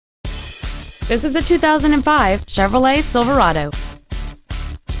This is a 2005 Chevrolet Silverado.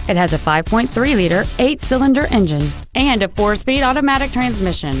 It has a 5.3-liter 8-cylinder engine and a 4-speed automatic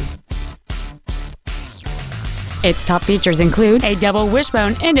transmission. Its top features include a double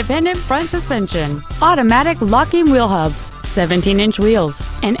wishbone independent front suspension, automatic locking wheel hubs, 17-inch wheels,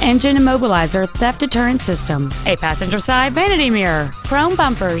 an engine immobilizer theft deterrent system, a passenger side vanity mirror, chrome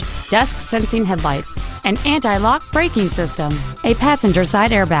bumpers, dusk sensing headlights, an anti-lock braking system, a passenger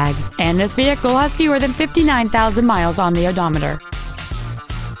side airbag, and this vehicle has fewer than 59,000 miles on the odometer.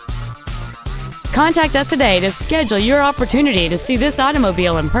 Contact us today to schedule your opportunity to see this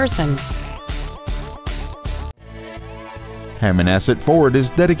automobile in person. Hammonasset Ford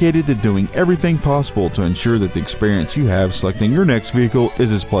is dedicated to doing everything possible to ensure that the experience you have selecting your next vehicle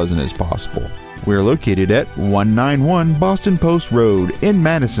is as pleasant as possible. We are located at 191 Boston Post Road in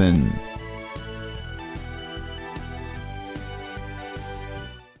Madison.